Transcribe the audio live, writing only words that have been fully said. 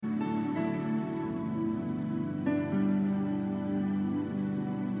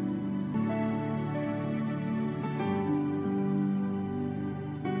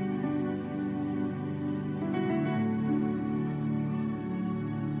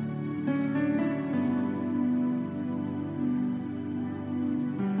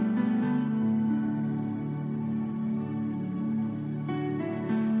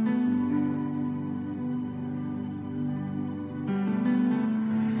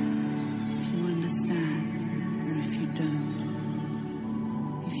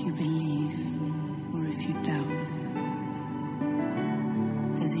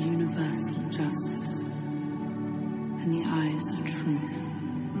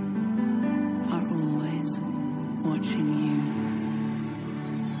watching you.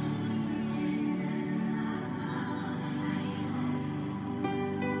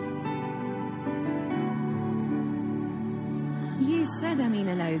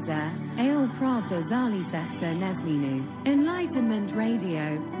 Amina Loza, Ale Pravda Zalisetsa Nezminu, Enlightenment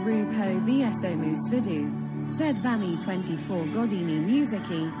Radio, Rupo VSO Svidu, Zed Vami 24 Godini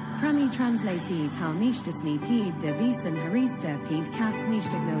Musiki, Prami Translasi Talmishtasni Pid de Visan Harista Pid Kas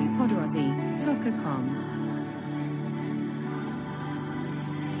Mishtagnoi Podrozi, Toka.com.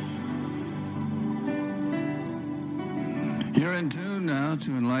 You're in tune now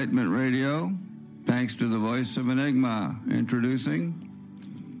to Enlightenment Radio, thanks to the voice of Enigma. Introducing.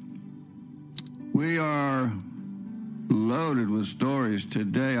 We are loaded with stories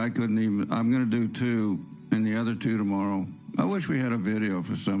today. I'm going to do 2 and the other 2 tomorrow. I wish we had a video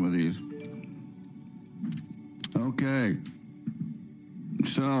for some of these. Okay.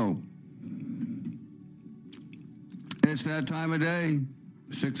 So, it's that time of day.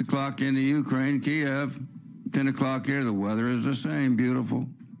 6 o'clock in the Ukraine, Kiev. 10 o'clock here. The weather is the same. Beautiful.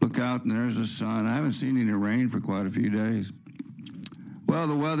 Look out and there's the sun. I haven't seen any rain for quite a few days. Well,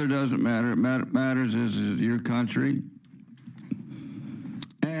 the weather doesn't matter. What matters is your country,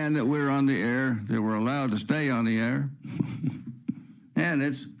 and that we're on the air, that we're allowed to stay on the air. And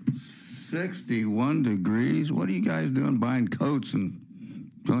it's 61 degrees. What are you guys doing buying coats and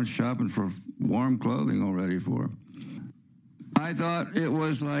going shopping for warm clothing already for? I thought it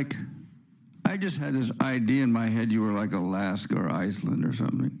was like, I just had this idea in my head you were like Alaska or Iceland or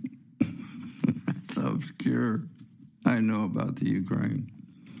something. It's so obscure. I know about the Ukraine.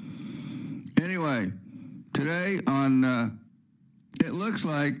 Anyway, today on, it looks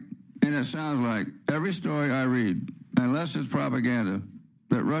like, and it sounds like, every story I read, unless it's propaganda,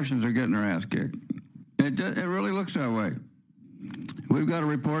 that Russians are getting their ass kicked. It really looks that way. We've got a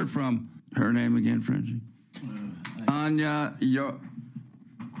report from, her name again, Frenchie? Anya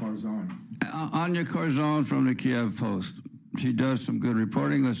Korzon. Anya Korzon from the Kiev Post. She does some good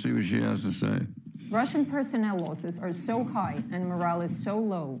reporting. Let's see what she has to say. Russian personnel losses are so high and morale is so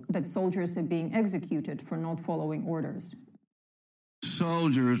low that soldiers are being executed for not following orders.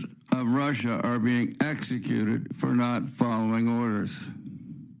 Soldiers of Russia are being executed for not following orders.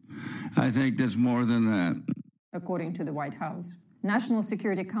 I think that's more than that. According to the White House. National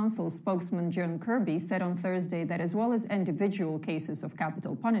Security Council spokesman John Kirby said on Thursday that as well as individual cases of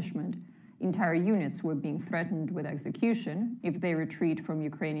capital punishment, entire units were being threatened with execution if they retreat from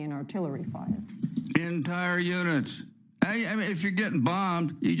Ukrainian artillery fire. Entire units. I mean, if you're getting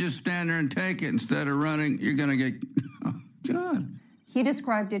bombed, you just stand there and take it instead of running. You're going to get... Oh, God. He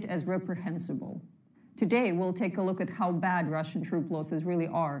described it as reprehensible. Today, we'll take a look at how bad Russian troop losses really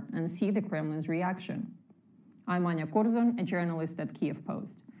are and see the Kremlin's reaction. I'm Anya Korzon, a journalist at Kiev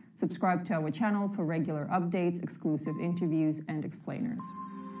Post. Subscribe to our channel for regular updates, exclusive interviews, and explainers.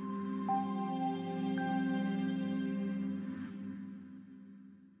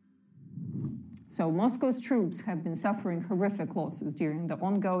 So Moscow's troops have been suffering horrific losses during the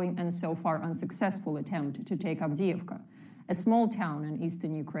ongoing and so far unsuccessful attempt to take Avdiivka, a small town in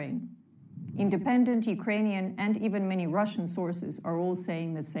eastern Ukraine. Independent Ukrainian and even many Russian sources are all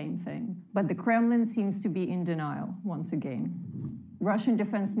saying the same thing. But the Kremlin seems to be in denial once again. Russian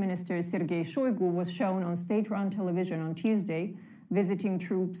Defense Minister Sergei Shoigu was shown on state-run television on Tuesday visiting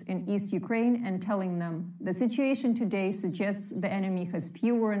troops in East Ukraine and telling them, the situation today suggests the enemy has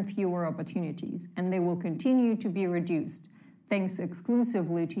fewer and fewer opportunities, and they will continue to be reduced, thanks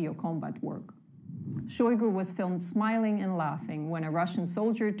exclusively to your combat work. Shoigu was filmed smiling and laughing when a Russian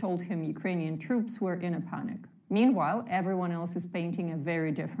soldier told him Ukrainian troops were in a panic. Meanwhile, everyone else is painting a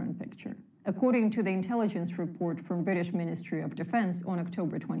very different picture. According to the intelligence report from British Ministry of Defense on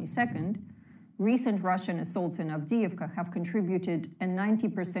October 22nd, recent Russian assaults in Avdiivka have contributed a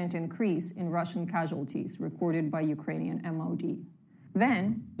 90% increase in Russian casualties recorded by Ukrainian MOD.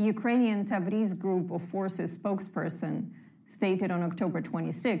 Then, Ukrainian Tabriz Group of Forces spokesperson stated on October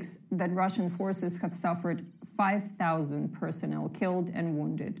 26 that Russian forces have suffered 5,000 personnel killed and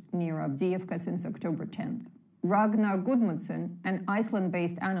wounded near Avdiivka since October 10th. Ragnar Gudmundsson, an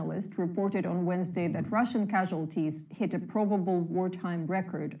Iceland-based analyst, reported on Wednesday that Russian casualties hit a probable wartime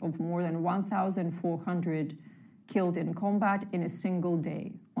record of more than 1,400 killed in combat in a single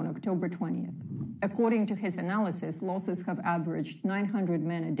day on October 20th. According to his analysis, losses have averaged 900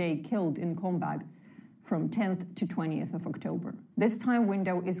 men a day killed in combat from 10th to 20th of October. This time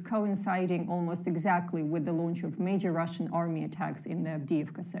window is coinciding almost exactly with the launch of major Russian army attacks in the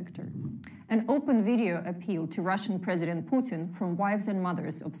Avdiivka sector. An open video appeal to Russian President Putin from wives and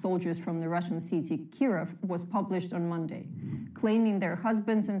mothers of soldiers from the Russian city Kirov was published on Monday, claiming their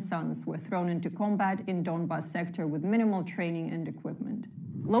husbands and sons were thrown into combat in Donbas sector with minimal training and equipment.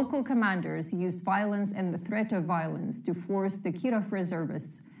 Local commanders used violence and the threat of violence to force the Kirov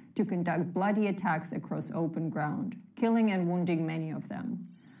reservists to conduct bloody attacks across open ground, killing and wounding many of them.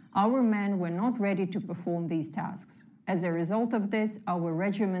 Our men were not ready to perform these tasks. As a result of this, our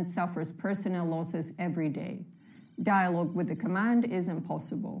regiment suffers personnel losses every day. Dialogue with the command is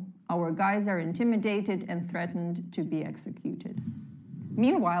impossible. Our guys are intimidated and threatened to be executed.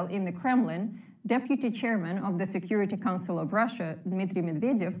 Meanwhile, in the Kremlin, Deputy Chairman of the Security Council of Russia, Dmitry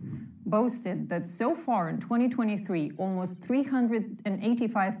Medvedev, boasted that so far in 2023, almost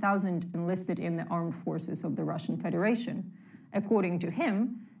 385,000 enlisted in the armed forces of the Russian Federation. According to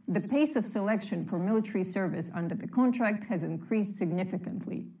him, the pace of selection for military service under the contract has increased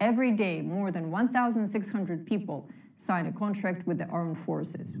significantly. Every day, more than 1,600 people sign a contract with the armed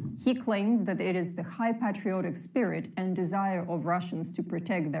forces. He claimed that it is the high patriotic spirit and desire of Russians to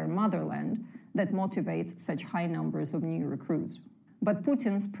protect their motherland that motivates such high numbers of new recruits. But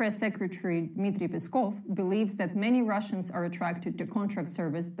Putin's press secretary Dmitry Peskov believes that many Russians are attracted to contract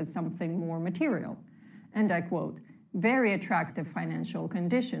service as something more material. And I quote, "Very attractive financial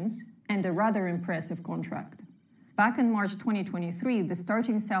conditions and a rather impressive contract." Back in March 2023, the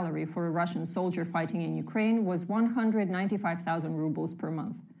starting salary for a Russian soldier fighting in Ukraine was 195,000 rubles per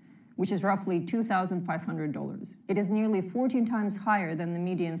month, which is roughly $2,500. It is nearly 14 times higher than the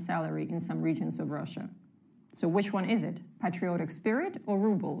median salary in some regions of Russia. So which one is it? Patriotic spirit or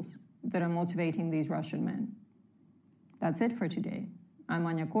rubles that are motivating these Russian men? That's it for today. I'm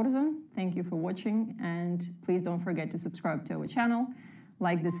Anya Korzun. Thank you for watching, and please don't forget to subscribe to our channel,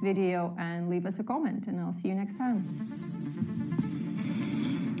 like this video, and leave us a comment, and I'll see you next time.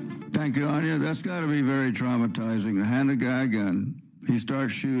 Thank you, Anya. That's got to be very traumatizing. To hand a guy a gun, he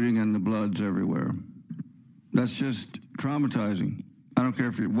starts shooting and the blood's everywhere. That's just traumatizing. I don't care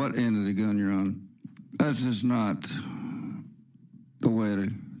if what end of the gun you're on. That's just not the way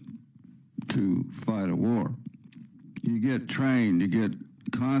to fight a war. You get trained, you get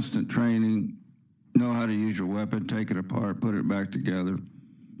constant training, know how to use your weapon, take it apart, put it back together.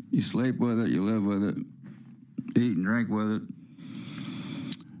 You sleep with it, you live with it, eat and drink with it.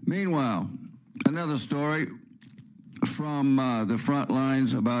 Meanwhile, another story from the front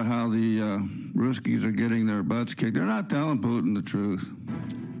lines about how the Ruskies are getting their butts kicked. They're not telling Putin the truth.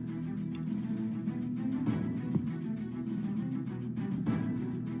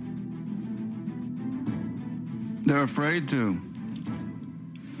 They're afraid to.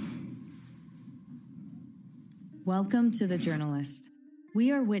 Welcome to The Journalist.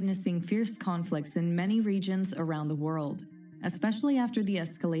 We are witnessing fierce conflicts in many regions around the world, especially after the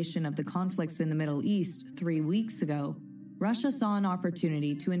escalation of the conflicts in the Middle East 3 weeks ago. Russia saw an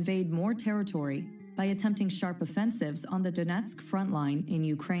opportunity to invade more territory by attempting sharp offensives on the Donetsk front line in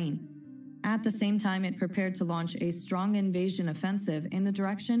Ukraine. At the same time, it prepared to launch a strong invasion offensive in the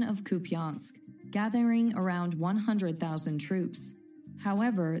direction of Kupiansk, gathering around 100,000 troops.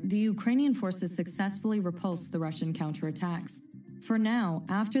 However, the Ukrainian forces successfully repulsed the Russian counterattacks. For now,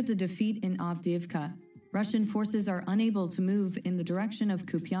 after the defeat in Avdiivka, Russian forces are unable to move in the direction of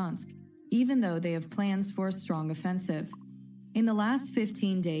Kupiansk, even though they have plans for a strong offensive. In the last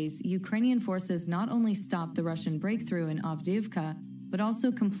 15 days, Ukrainian forces not only stopped the Russian breakthrough in Avdiivka, but also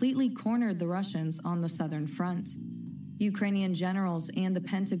completely cornered the Russians on the southern front. Ukrainian generals and the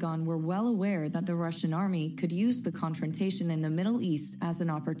Pentagon were well aware that the Russian army could use the confrontation in the Middle East as an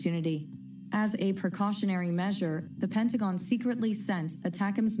opportunity. As a precautionary measure, the Pentagon secretly sent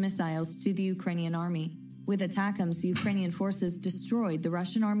ATACMS missiles to the Ukrainian army. With ATACMS, Ukrainian forces destroyed the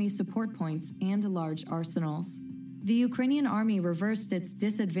Russian army's support points and large arsenals. The Ukrainian army reversed its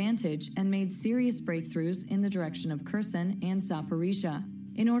disadvantage and made serious breakthroughs in the direction of Kherson and Zaporizhia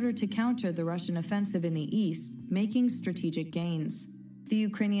in order to counter the Russian offensive in the east, making strategic gains. The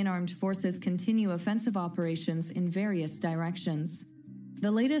Ukrainian armed forces continue offensive operations in various directions.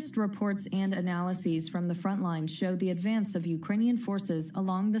 The latest reports and analyses from the front lines show the advance of Ukrainian forces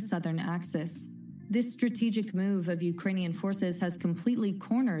along the southern axis. This strategic move of Ukrainian forces has completely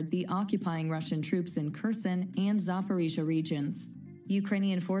cornered the occupying Russian troops in Kherson and Zaporizhia regions.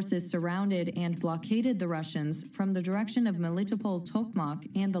 Ukrainian forces surrounded and blockaded the Russians from the direction of Melitopol, Tokmak,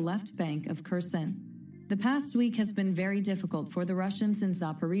 and the left bank of Kherson. The past week has been very difficult for the Russians in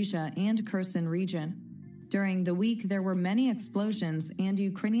Zaporizhia and Kherson region. During the week, there were many explosions and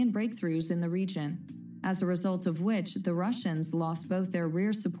Ukrainian breakthroughs in the region, as a result of which the Russians lost both their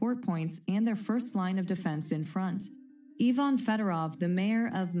rear support points and their first line of defense in front. Ivan Fedorov, the mayor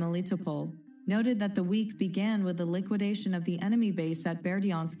of Melitopol, noted that the week began with the liquidation of the enemy base at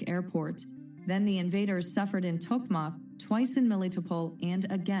Berdyansk airport. Then the invaders suffered in Tokmak, twice in Melitopol, and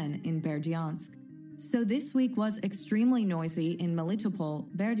again in Berdyansk. So this week was extremely noisy in Melitopol,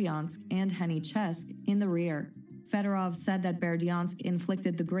 Berdyansk, and Henichesk in the rear. Fedorov said that Berdyansk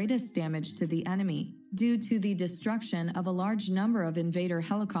inflicted the greatest damage to the enemy due to the destruction of a large number of invader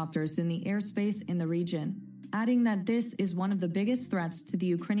helicopters in the airspace in the region, adding that this is one of the biggest threats to the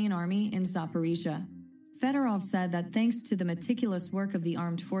Ukrainian army in Zaporizhia. Fedorov said that thanks to the meticulous work of the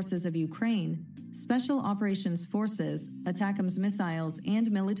armed forces of Ukraine, Special Operations Forces, ATACMS missiles, and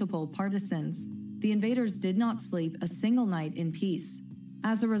Melitopol partisans, the invaders did not sleep a single night in peace.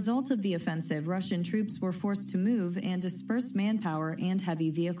 As a result of the offensive, Russian troops were forced to move and disperse manpower and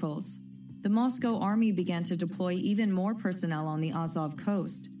heavy vehicles. The Moscow army began to deploy even more personnel on the Azov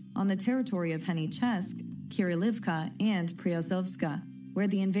coast, on the territory of Henichesk, Kirilivka, and Priazovska, where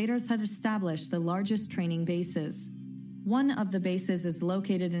the invaders had established the largest training bases. One of the bases is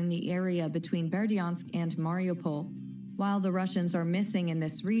located in the area between Berdyansk and Mariupol. While the Russians are missing in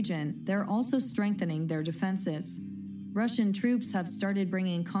this region, they're also strengthening their defenses. Russian troops have started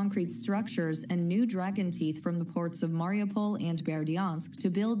bringing concrete structures and new dragon teeth from the ports of Mariupol and Berdyansk to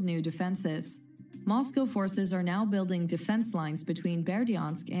build new defenses. Moscow forces are now building defense lines between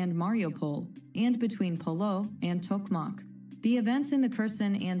Berdyansk and Mariupol, and between Polo and Tokmak. The events in the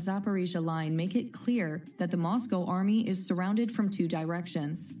Kherson and Zaporizhia line make it clear that the Moscow army is surrounded from two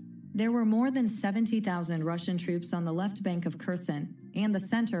directions. There were more than 70,000 Russian troops on the left bank of Kherson and the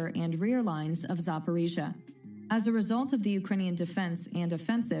center and rear lines of Zaporizhia. As a result of the Ukrainian defense and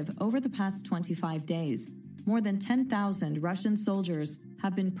offensive over the past 25 days, more than 10,000 Russian soldiers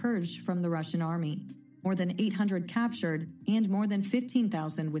have been purged from the Russian army, more than 800 captured, and more than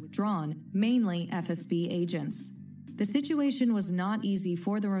 15,000 withdrawn, mainly FSB agents. The situation was not easy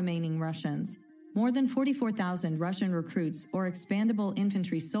for the remaining Russians. More than 44,000 Russian recruits or expandable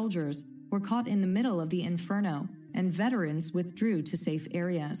infantry soldiers were caught in the middle of the inferno, and veterans withdrew to safe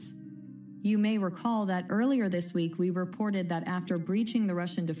areas. You may recall that earlier this week we reported that after breaching the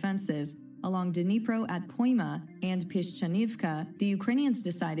Russian defenses along Dnipro at Poima and Pishchanivka, the Ukrainians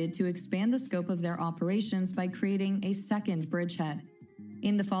decided to expand the scope of their operations by creating a second bridgehead.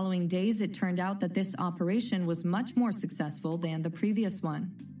 In the following days, it turned out that this operation was much more successful than the previous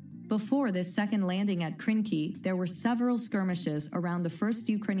one. Before this second landing at Krinky, there were several skirmishes around the first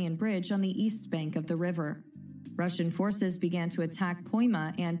Ukrainian bridge on the east bank of the river. Russian forces began to attack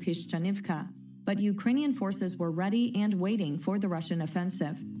Poima and Pishchanivka, but Ukrainian forces were ready and waiting for the Russian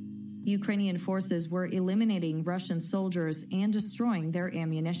offensive. Ukrainian forces were eliminating Russian soldiers and destroying their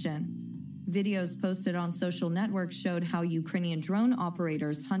ammunition. Videos posted on social networks showed how Ukrainian drone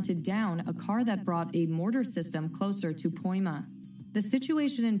operators hunted down a car that brought a mortar system closer to Poima. The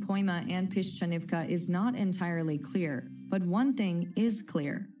situation in Poima and Pishchanivka is not entirely clear, but one thing is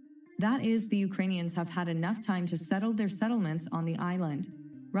clear. That is, the Ukrainians have had enough time to settle their settlements on the island.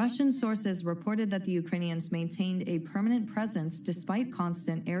 Russian sources reported that the Ukrainians maintained a permanent presence despite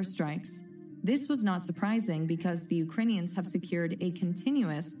constant airstrikes. This was not surprising because the Ukrainians have secured a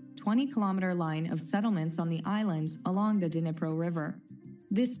continuous 20-kilometer line of settlements on the islands along the Dnipro River.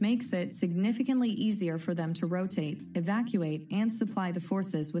 This makes it significantly easier for them to rotate, evacuate, and supply the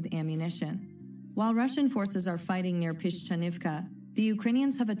forces with ammunition. While Russian forces are fighting near Pishchanivka, the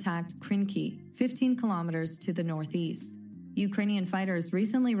Ukrainians have attacked Krinky, 15 kilometers to the northeast. Ukrainian fighters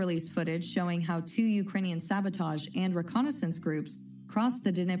recently released footage showing how two Ukrainian sabotage and reconnaissance groups crossed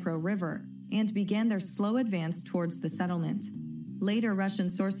the Dnipro River and began their slow advance towards the settlement. Later, Russian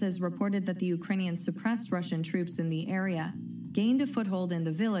sources reported that the Ukrainians suppressed Russian troops in the area, gained a foothold in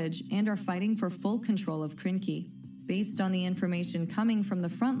the village, and are fighting for full control of Krinky. Based on the information coming from the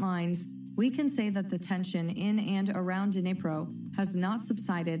front lines, we can say that the tension in and around Dnipro has not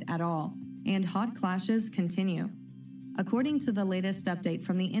subsided at all, and hot clashes continue. According to the latest update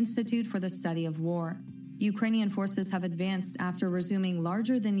from the Institute for the Study of War, Ukrainian forces have advanced after resuming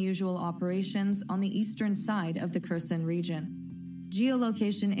larger-than-usual operations on the eastern side of the Kherson region.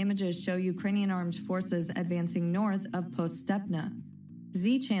 Geolocation images show Ukrainian armed forces advancing north of Poststepna.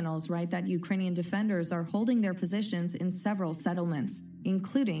 Z channels write that Ukrainian defenders are holding their positions in several settlements,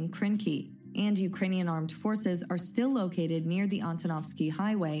 including Krinky, and Ukrainian armed forces are still located near the Antonovsky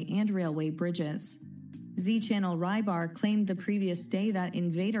Highway and railway bridges. Z-Channel Rybar claimed the previous day that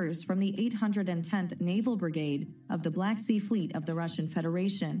invaders from the 810th Naval Brigade of the Black Sea Fleet of the Russian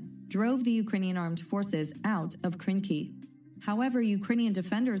Federation drove the Ukrainian armed forces out of Krinky. However, Ukrainian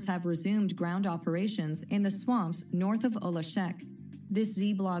defenders have resumed ground operations in the swamps north of Oleshek. This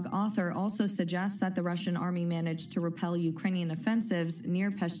Z-blog author also suggests that the Russian army managed to repel Ukrainian offensives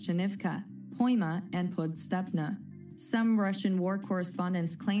near Peshchanivka, Poima, and Podstepna. Some Russian war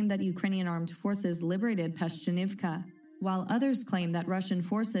correspondents claim that Ukrainian armed forces liberated Peshchanivka, while others claim that Russian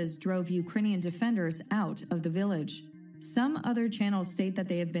forces drove Ukrainian defenders out of the village. Some other channels state that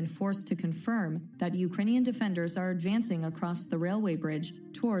they have been forced to confirm that Ukrainian defenders are advancing across the railway bridge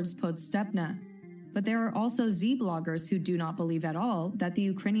towards Podstepna. But there are also Z-bloggers who do not believe at all that the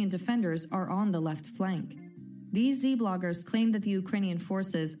Ukrainian defenders are on the left flank. These Z-bloggers claim that the Ukrainian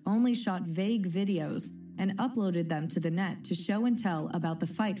forces only shot vague videos and uploaded them to the net to show and tell about the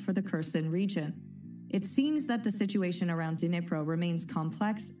fight for the Kherson region. It seems that the situation around Dnipro remains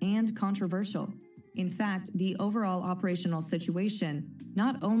complex and controversial. In fact, the overall operational situation,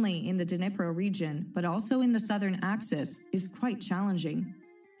 not only in the Dnipro region, but also in the southern axis, is quite challenging.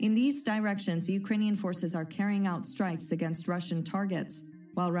 In these directions, Ukrainian forces are carrying out strikes against Russian targets,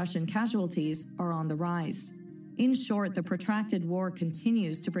 while Russian casualties are on the rise. In short, the protracted war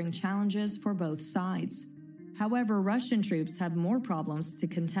continues to bring challenges for both sides. However, Russian troops have more problems to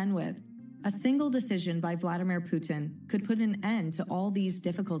contend with. A single decision by Vladimir Putin could put an end to all these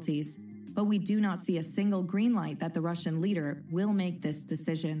difficulties, but we do not see a single green light that the Russian leader will make this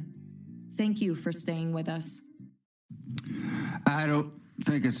decision. Thank you for staying with us. I don't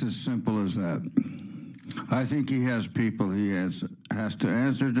think it's as simple as that. I think he has people he has to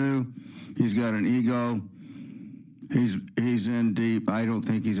answer to. He's got an ego. He's in deep. I don't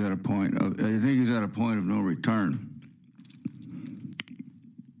think he's at a point of. I think he's at a point of no return.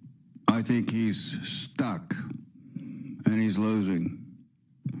 I think he's stuck, and he's losing.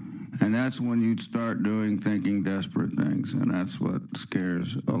 And that's when you'd start thinking desperate things, and that's what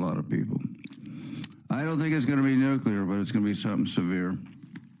scares a lot of people. I don't think it's going to be nuclear, but it's going to be something severe.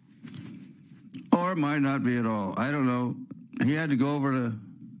 Or it might not be at all. I don't know. He had to go over to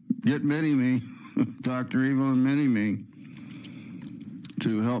get Mini-Me, Dr. Evil and Mini-Me,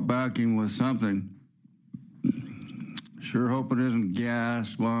 to help back him with something. Sure hope it isn't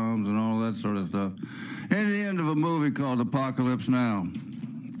gas bombs and all that sort of stuff. And the end of a movie called Apocalypse Now.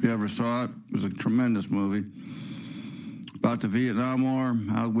 If you ever saw it, it was a tremendous movie about the Vietnam War,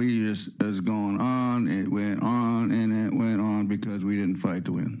 how we just has gone on, it went on, and it went on because we didn't fight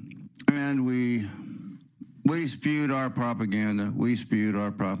to win. And we spewed our propaganda. We spewed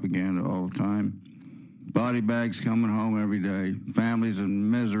our propaganda all the time. Body bags coming home every day, families in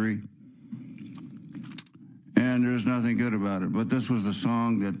misery. And there's nothing good about it. But this was the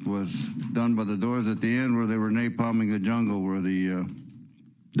song that was done by the Doors at the end where they were napalming the jungle, where the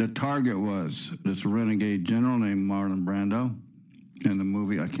target was this renegade general named Marlon Brando. In the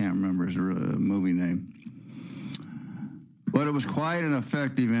movie, I can't remember his movie name. But it was quite an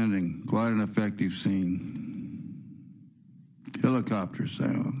effective ending, quite an effective scene. Helicopter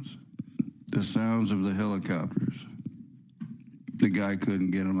sounds. The sounds of the helicopters. The guy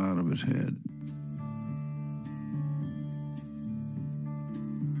couldn't get them out of his head.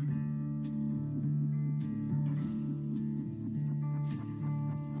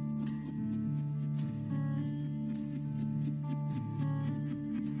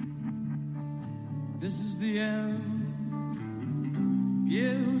 This is the end,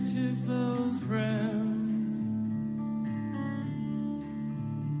 beautiful friend.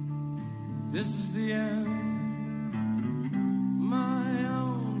 This is the end, my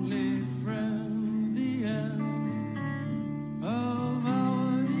only friend. The end of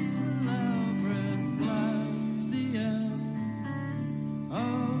our elaborate plans. The end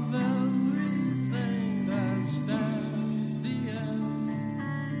of everything that stands. The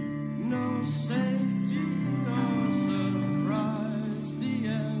end, no safety.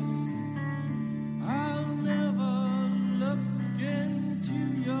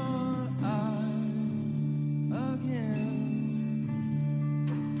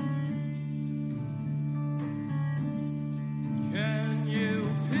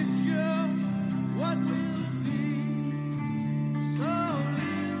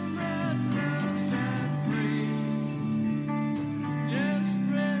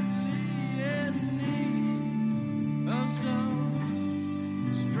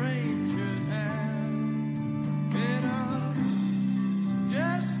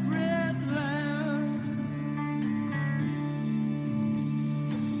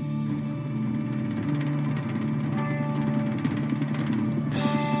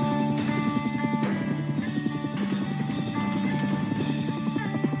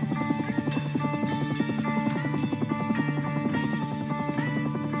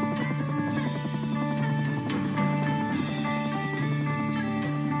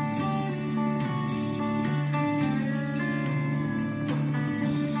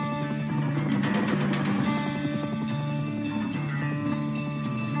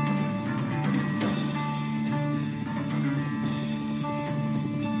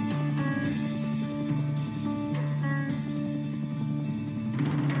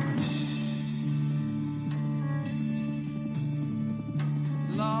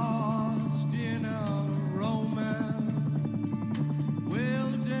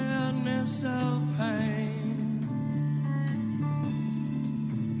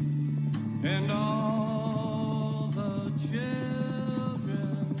 and all the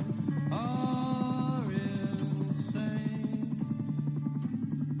children are insane.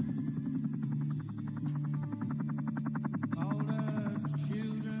 All the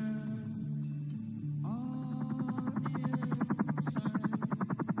children are insane.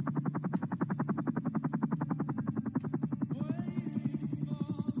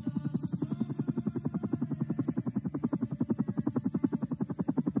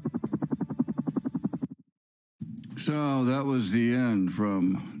 So that was the end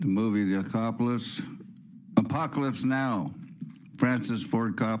from the movie The Apocalypse Now. Francis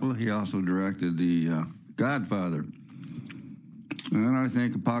Ford Coppola. He also directed The Godfather. And I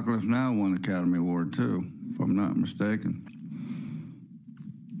think Apocalypse Now won the Academy Award too, if I'm not mistaken.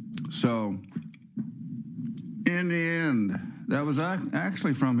 So, in the end, that was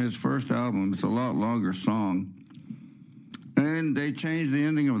actually from his first album. It's a lot longer song. And they changed the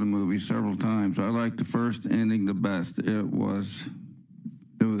ending of the movie several times. I like the first ending the best. It was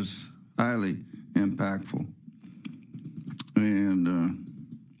highly impactful. And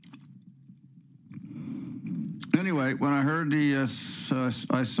anyway, when I heard I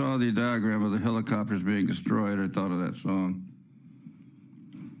saw the diagram of the helicopters being destroyed, I thought of that song.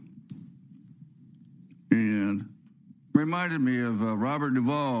 And reminded me of Robert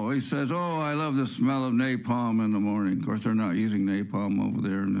Duvall. He says, "Oh, I love the smell of napalm in the morning." Of course, they're not using napalm over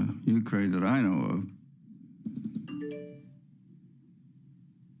there in the Ukraine that I know of.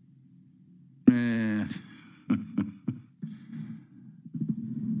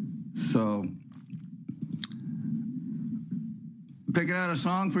 So, picking out a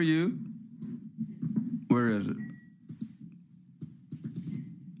song for you. Where is it?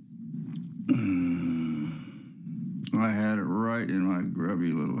 I had it right in my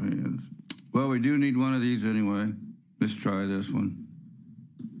grubby little hands. Well, we do need one of these anyway. Let's try this one.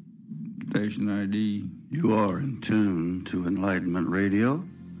 Station ID. You are in tune to Enlightenment Radio,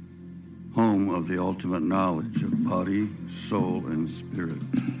 home of the ultimate knowledge of body, soul, and spirit,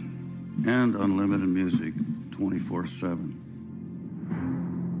 and unlimited music 24/7.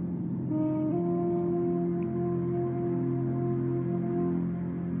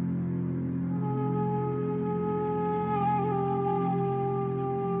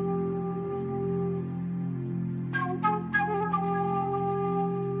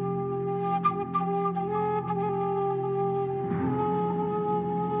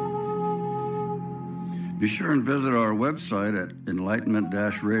 Be sure and visit our website at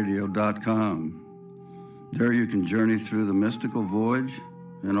enlightenment-radio.com. There you can journey through the mystical voyage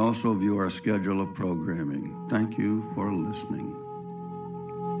and also view our schedule of programming. Thank you for listening.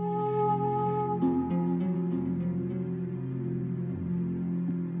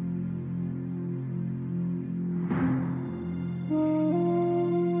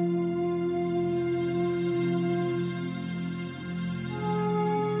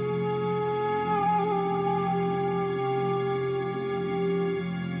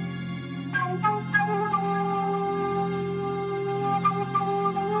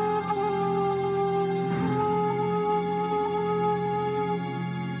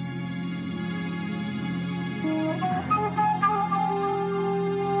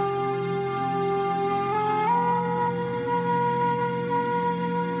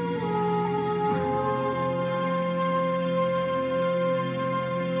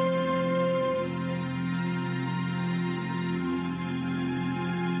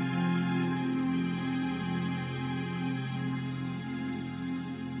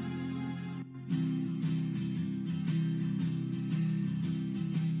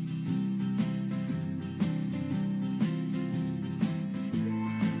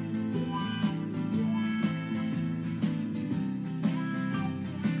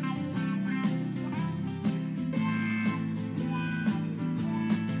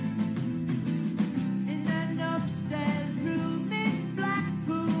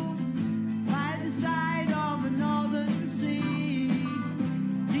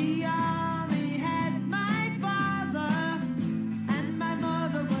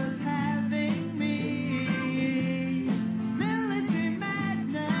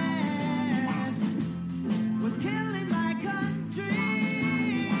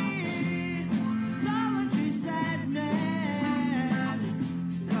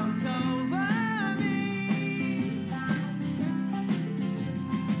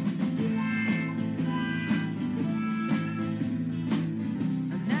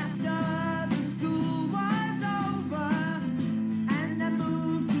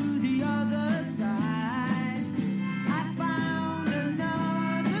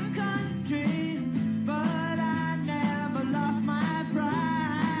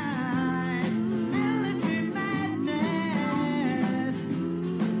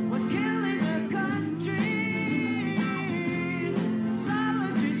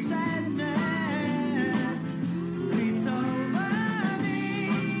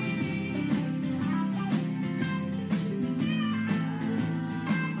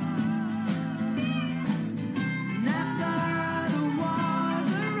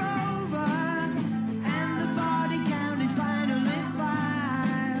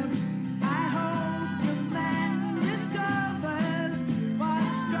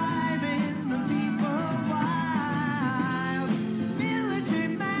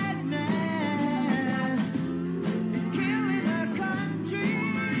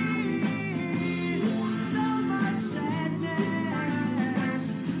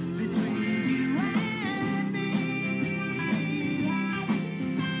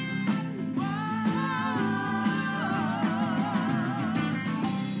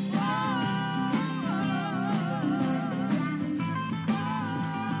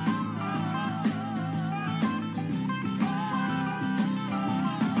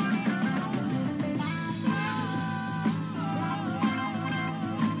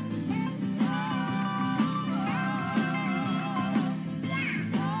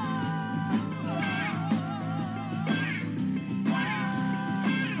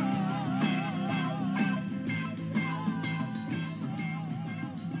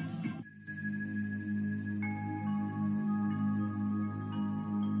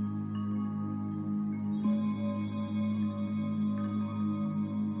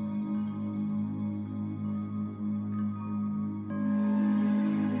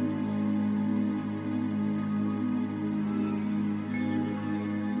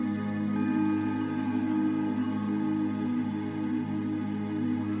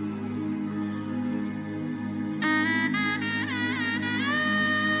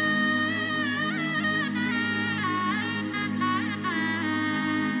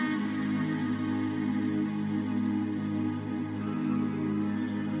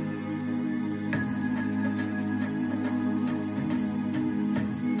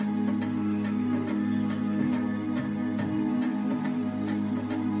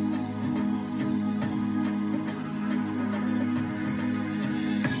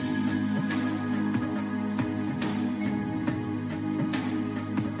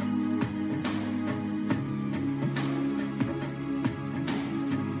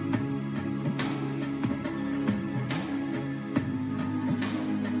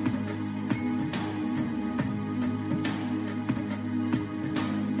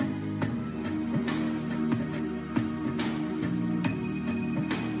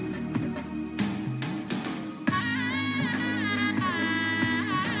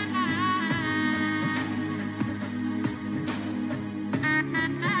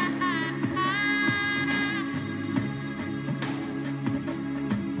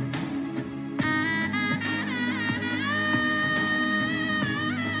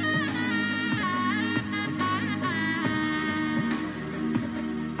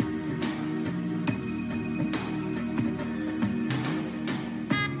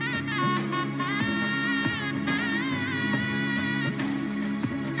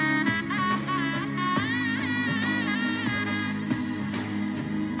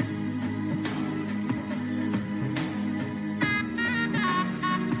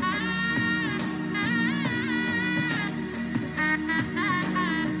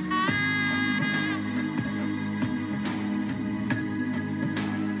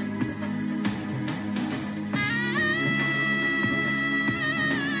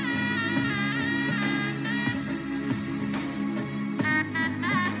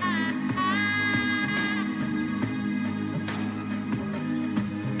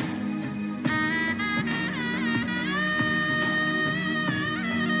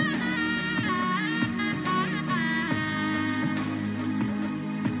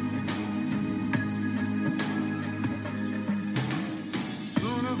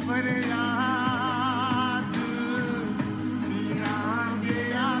 फरियाद पीरा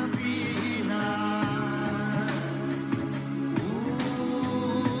गया पीरा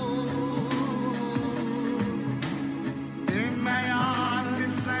ते मैं याद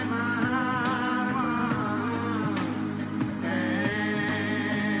सना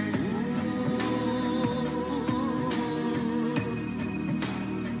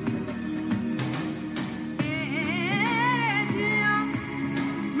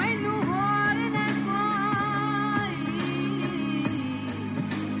ਮੈਨੂੰ ਹੋਰ ਨਾ ਕੋਈ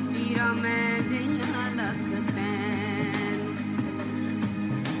ਪੀਰਾ ਮੈਂ ਜਿਹਾ ਲੱਖ ਤੈਨ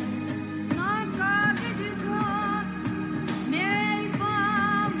ਨਾ ਕਾਗਜ਼ ਕੋ ਮੇਰੇ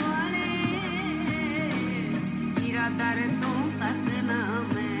ਪਾਮ ਵਾਲੇ ਪੀਰਾ ਦਰ ਤੋਂ ਤੱਕ ਨਾ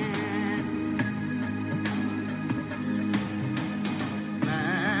ਮੈਂ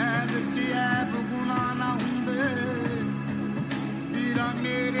ਵਿੱਚ ਐਬ ਗੁਨਾ ਨਾ ਹੁੰਦੇ ਪੀਰਾ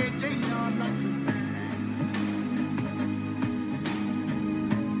ਮੇਰੇ ਜਿਹਾ ਲੱਖ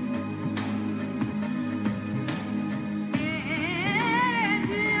ਤੇਰੇ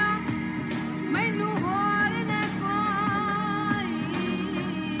ਜਿਹਾ ਮੈਨੂੰ ਹੋਰ ਨਾ ਕੋਈ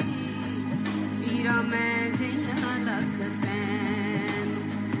ਪੀਰਾ ਮੈਂ ਜਿਹਾ lakh ਤੈਨ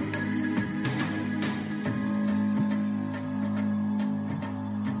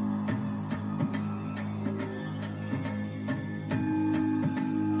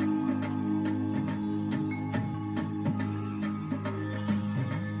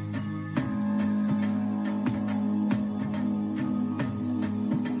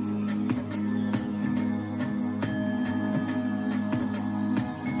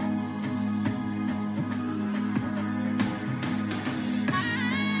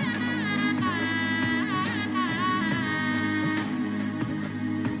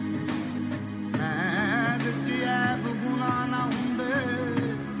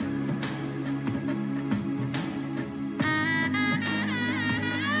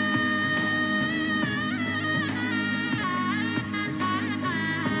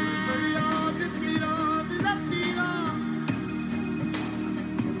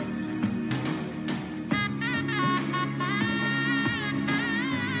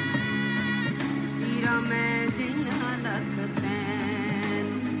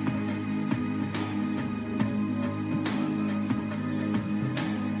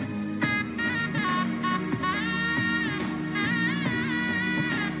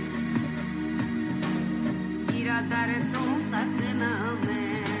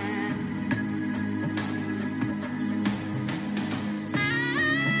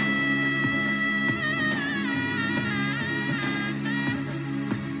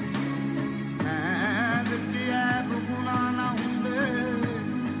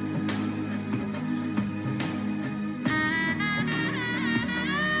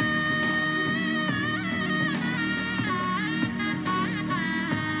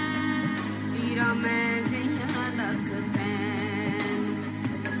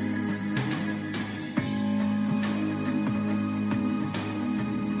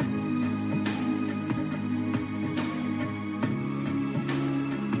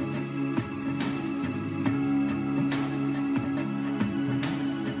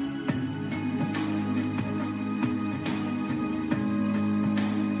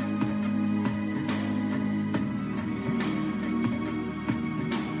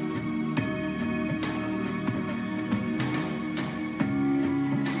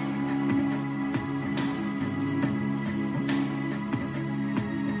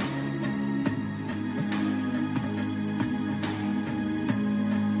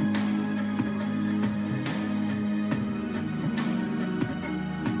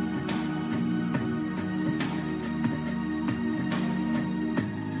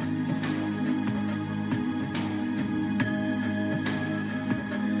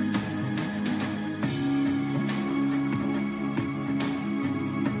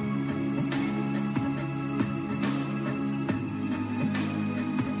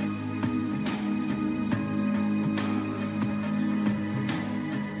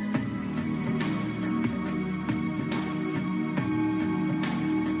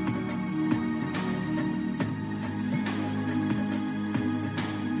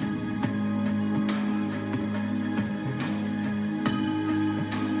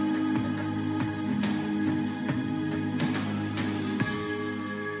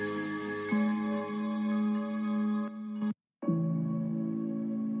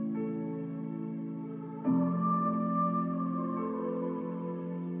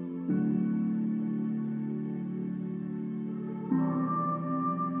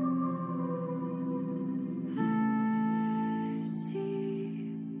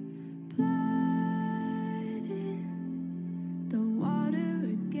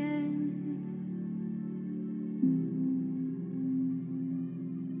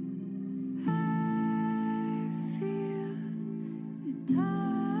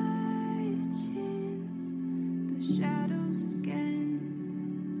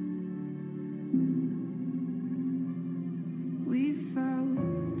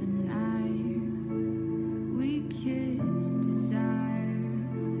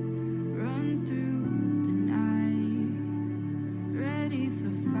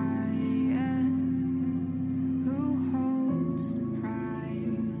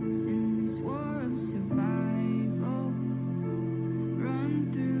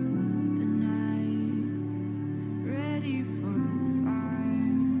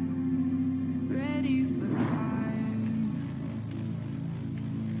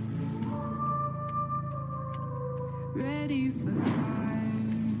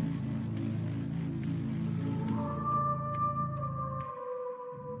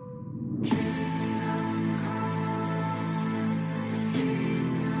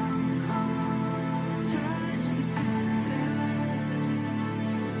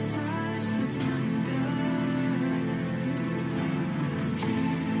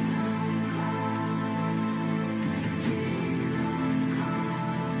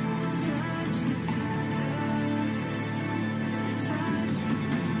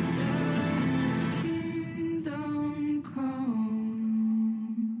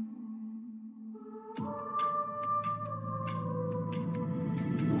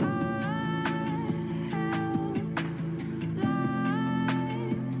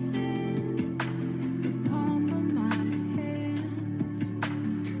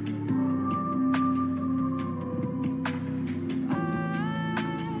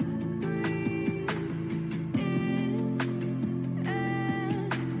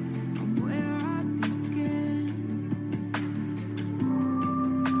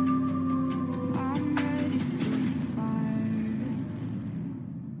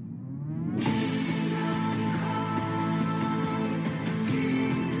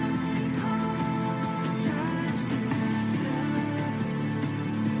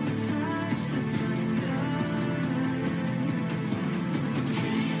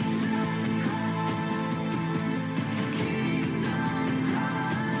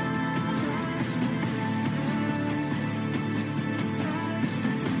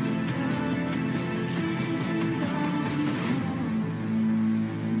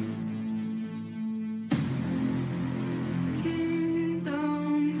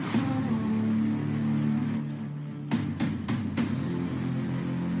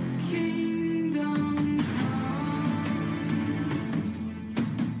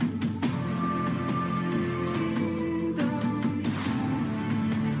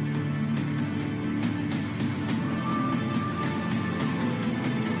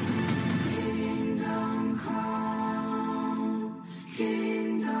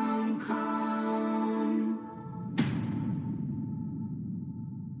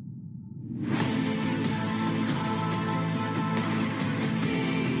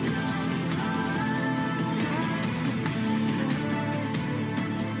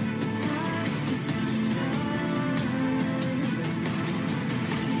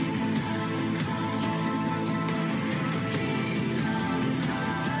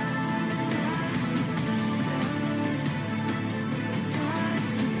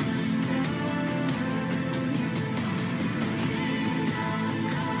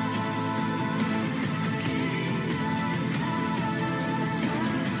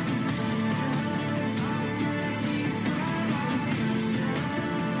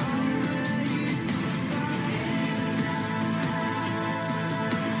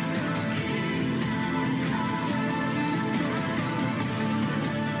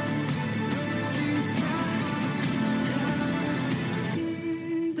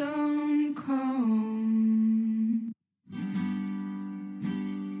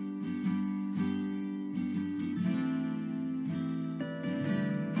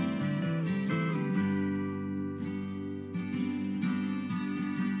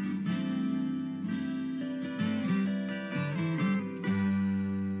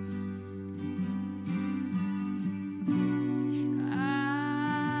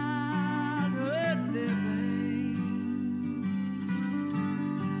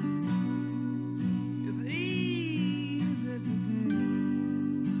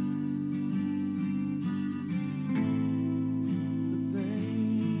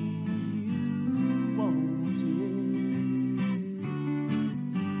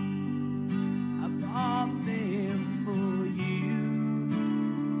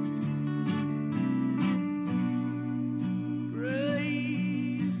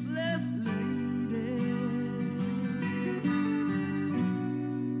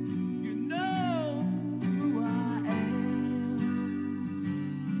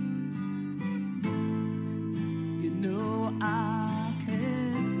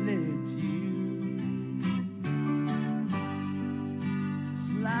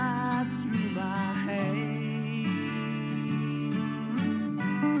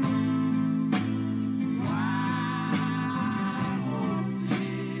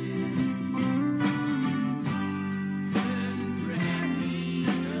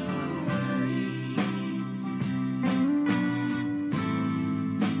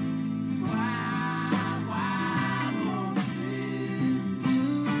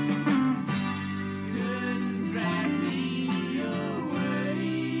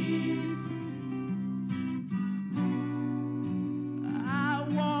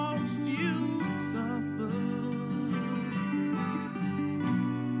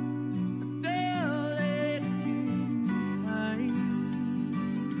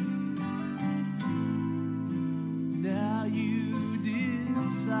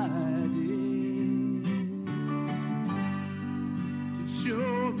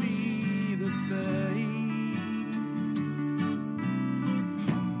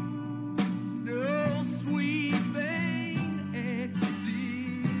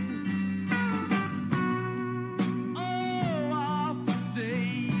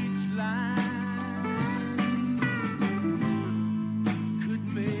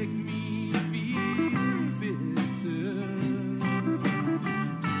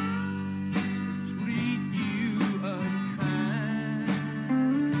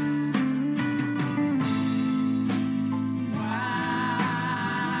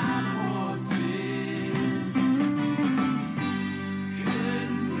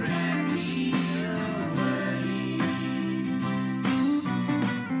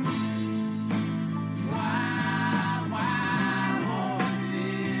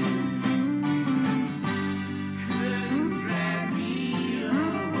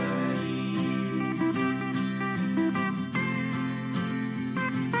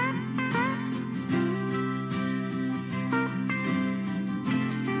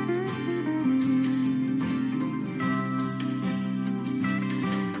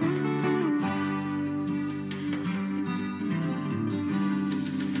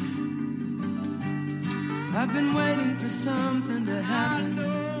I've been waiting for something to happen. I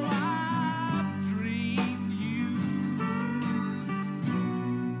know I've dreamed you,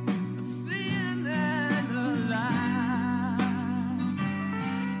 seeing and alive.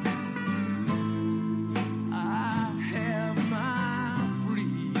 I have my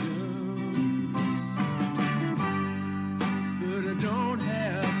freedom, but I don't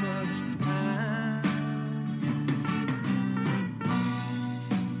have much time.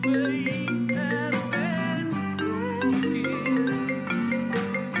 Wait.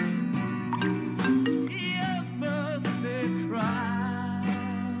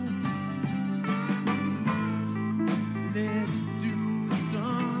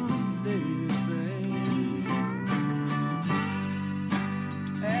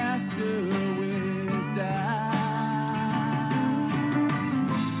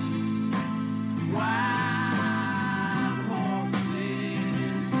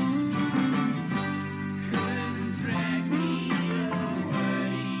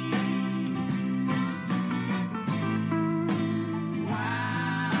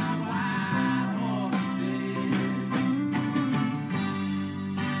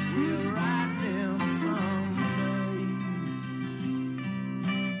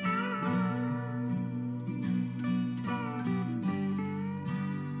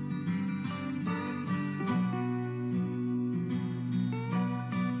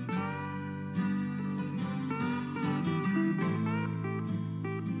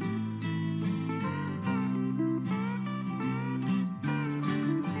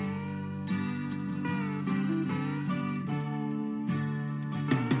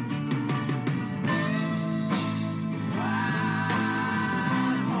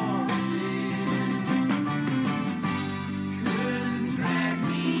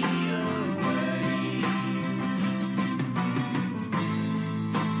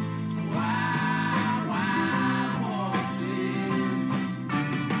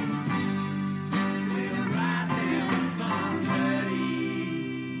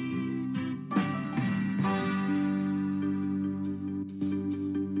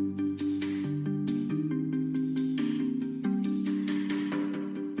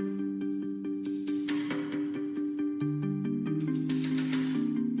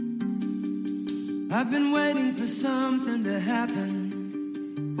 I've been waiting for something to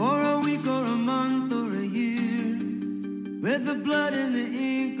happen, for a week or a month or a year, with the blood and the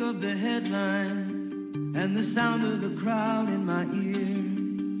ink of the headlines and the sound of the crowd in my ear.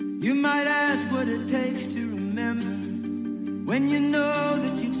 You might ask what it takes to remember when you know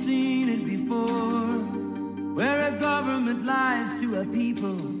that you've seen it before, where a government lies to a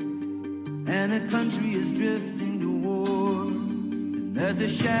people and a country is drifting to war. And there's a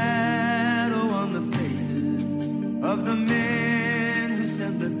shadow on the faces of the men who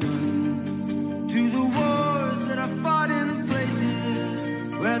sent the guns to the wars that are fought in places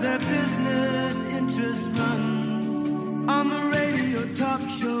where their business interest runs. On the radio, talk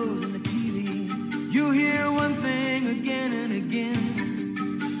shows, and the TV, you hear one thing again and again,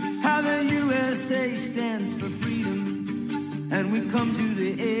 how the USA stands for freedom, and we come to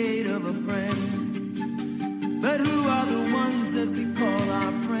the aid of a friend. But who are the ones that we call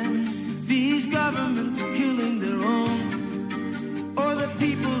our friends? These governments killing their own, or the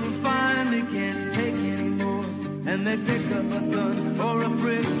people who finally can't take anymore, and they pick up a gun or a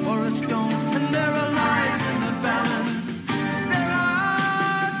brick or a stone, and there are lives in the balance. There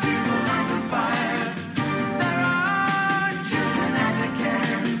are people under fire. There are children at the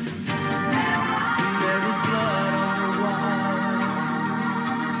camps. There is blood on the wire.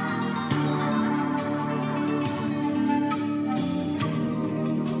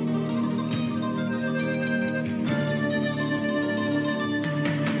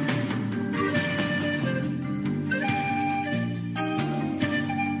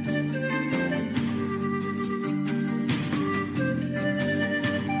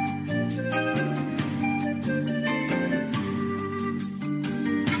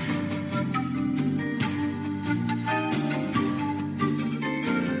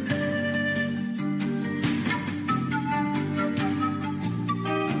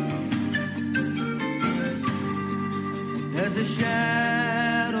 There's a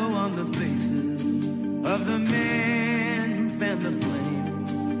shadow on the faces of the men who fan the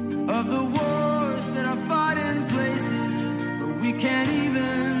flames of the wars that are fought in places where we can't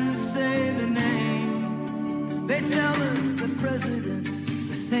even say the names. They sell us the president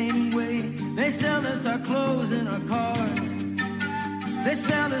the same way they sell us our clothes and our cars. They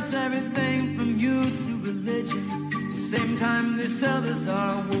sell us everything from youth to religion, the same time they sell us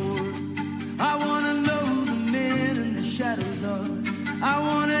our wars. I wanna know who the men in the shadows are. I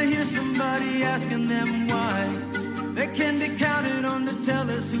wanna hear somebody everybody asking them why. They can be counted on to tell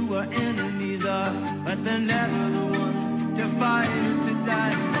us who our enemies are, but they're never the ones to fight or to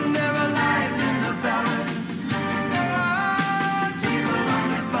die. And there are lives in the balance. There are people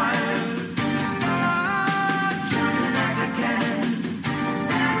under fire. There are children at the cannons.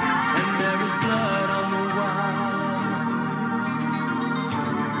 And there is blood on the wire.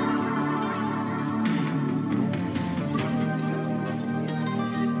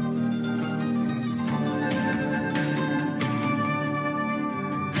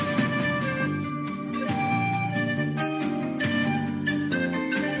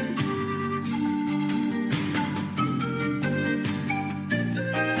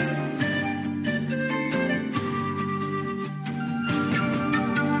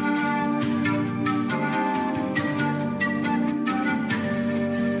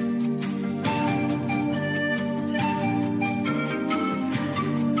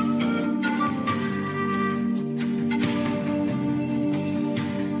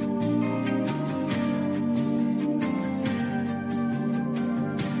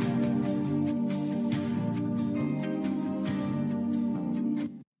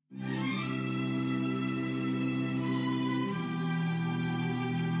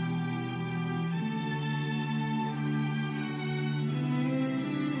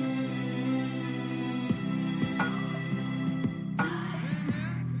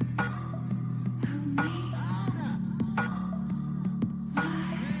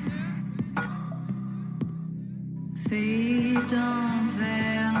 Feet don't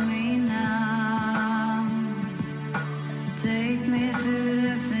fail me now. Take me to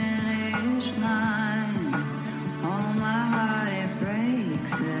the finish line. All my heart it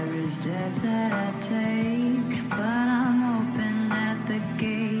breaks every step that I take. But I'm hoping at the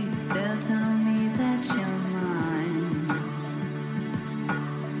gates they'll tell me that you're mine.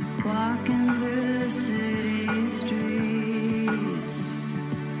 Walking through the city streets.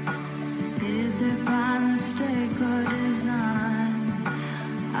 Is it by mistake or design?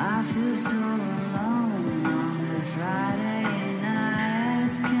 I feel so alone on the Friday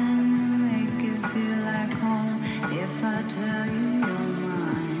nights. Can you make it feel like home if I tell you you're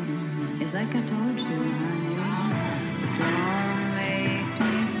mine? It's like I told you, honey. Don't make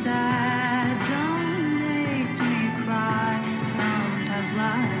me sad, don't make me cry. Sometimes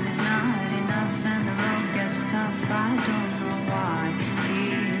life is not enough and the road gets tough. I don't know why.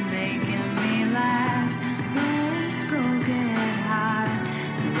 Keep making me laugh. Let's go get high.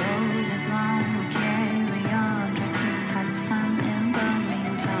 The road is long.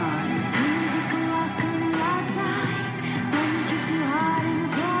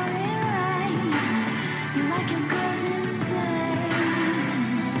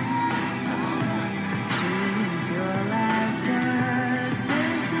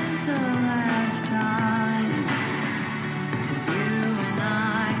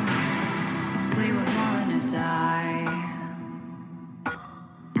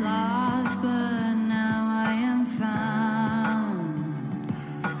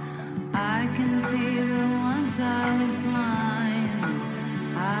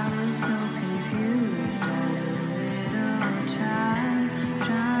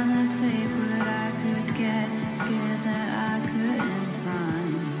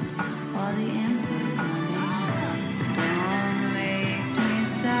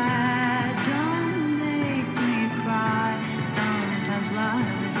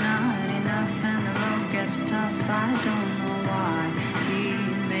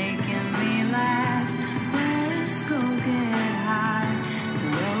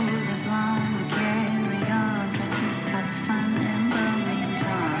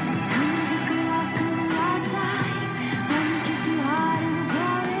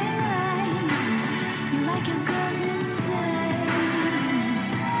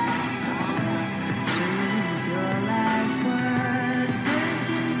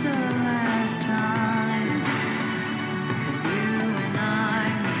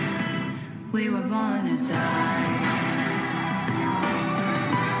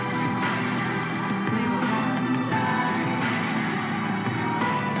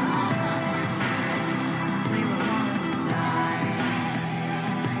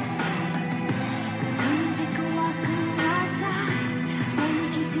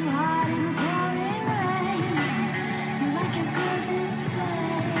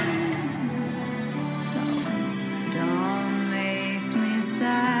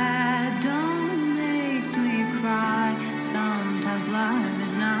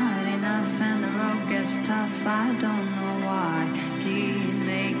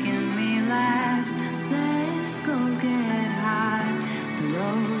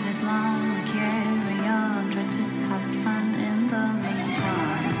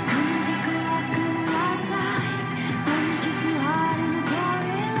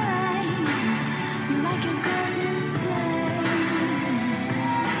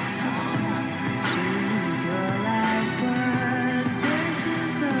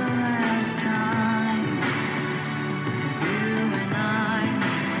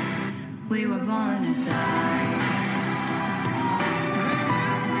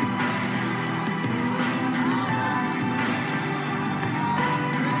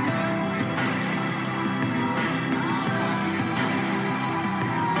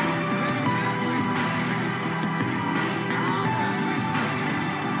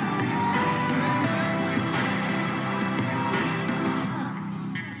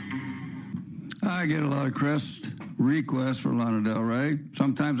 I get a lot of requests for Lana Del Rey.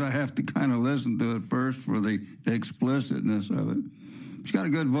 Sometimes I have to kind of listen to it first for the explicitness of it. She's got a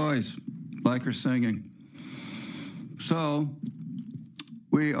good voice, like her singing. So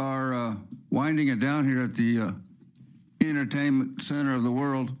we are winding it down here at the entertainment center of the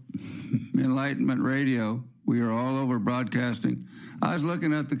world, Enlightenment Radio. We are all over broadcasting. I was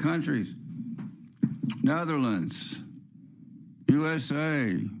looking at the countries. Netherlands,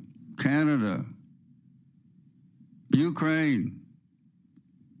 USA, Canada, Ukraine,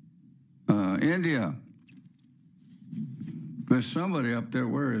 India. There's somebody up there.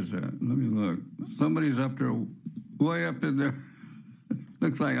 Where is that? Let me look. Somebody's up there, way up in there.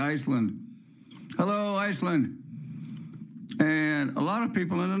 Looks like Iceland. Hello, Iceland. And a lot of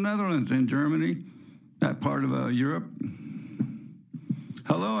people in the Netherlands, in Germany, that part of Europe.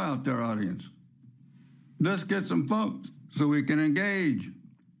 Hello out there, audience. Let's get some folks so we can engage.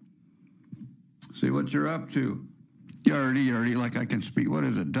 See what you're up to. Yardy, like I can speak. What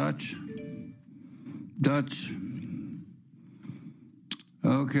is it, Dutch? Dutch.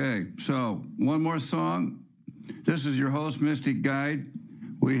 Okay, so one more song. This is your host, Mystic Guide.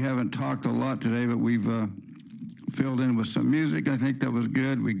 We haven't talked a lot today, but we've filled in with some music. I think that was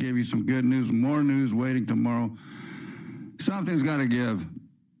good. We gave you some good news, more news waiting tomorrow. Something's got to give,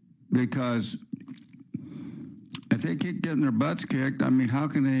 because if they keep getting their butts kicked, I mean, how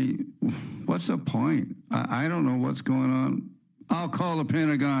can they... What's the point? I don't know what's going on. I'll call the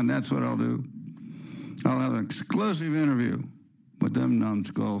Pentagon. That's what I'll do. I'll have an exclusive interview with them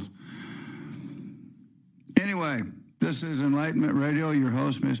numbskulls. Anyway, this is Enlightenment Radio. Your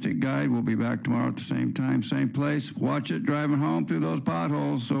host, Mystic Guide. We'll be back tomorrow at the same time, same place. Watch it driving home through those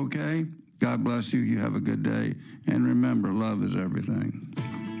potholes, okay? God bless you. You have a good day. And remember, love is everything.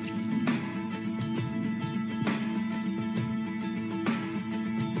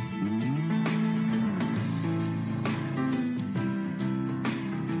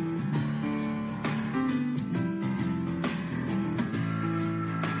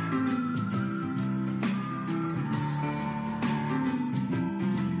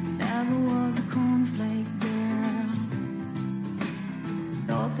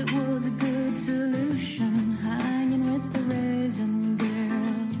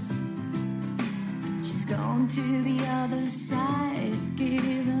 To the other side.